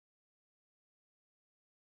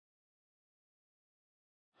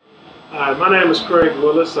Hi, my name is Craig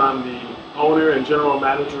Willis. I'm the owner and general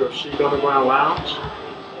manager of Chic Underground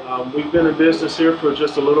Lounge. We've been in business here for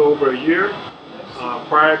just a little over a year.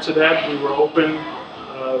 Prior to that, we were open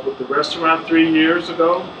with the restaurant 3 years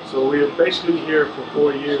ago. So we are basically here for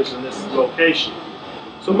 4 years in this location.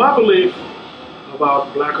 So my belief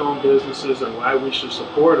about black-owned businesses and why we should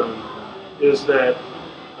support them is that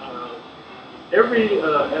every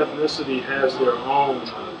ethnicity has their own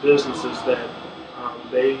businesses that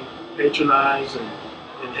they patronize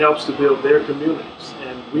and helps to build their communities.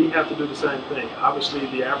 And we have to do the same thing. Obviously,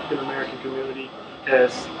 the African American community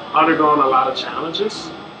has undergone a lot of challenges.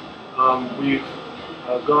 We've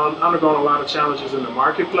undergone a lot of challenges in the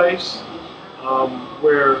marketplace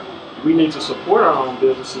where we need to support our own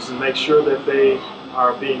businesses and make sure that they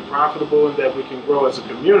are being profitable and that we can grow as a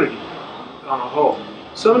community on a whole.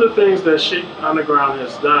 Some of the things that Chic Underground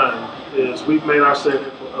has done is we've made ourselves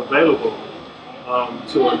available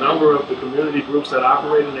to a number of the community groups that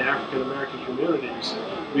operate in the African American communities.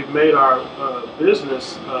 We've made our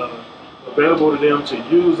business available to them to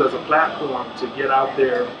use as a platform to get out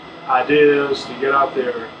their ideas, to get out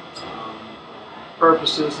their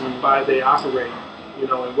purposes and why they operate,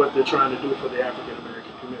 and what they're trying to do for the African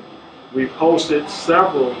American community. We've hosted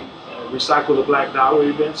several Recycle the Black Dollar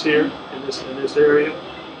events here in this area,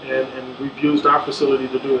 and we've used our facility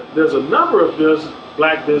to do it. There's a number of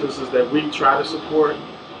black businesses that we try to support,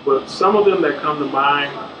 but some of them that come to mind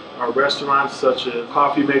are restaurants such as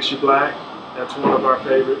Coffee Makes You Black. That's one of our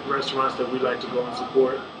favorite restaurants that we like to go and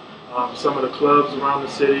support. Some of the clubs around the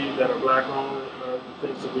city that are black owned are the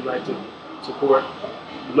things that we like to support.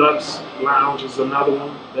 Lux Lounge is another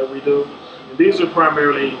one that we do. And these are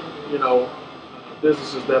primarily,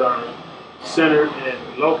 businesses that are centered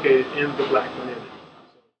and located in the black community.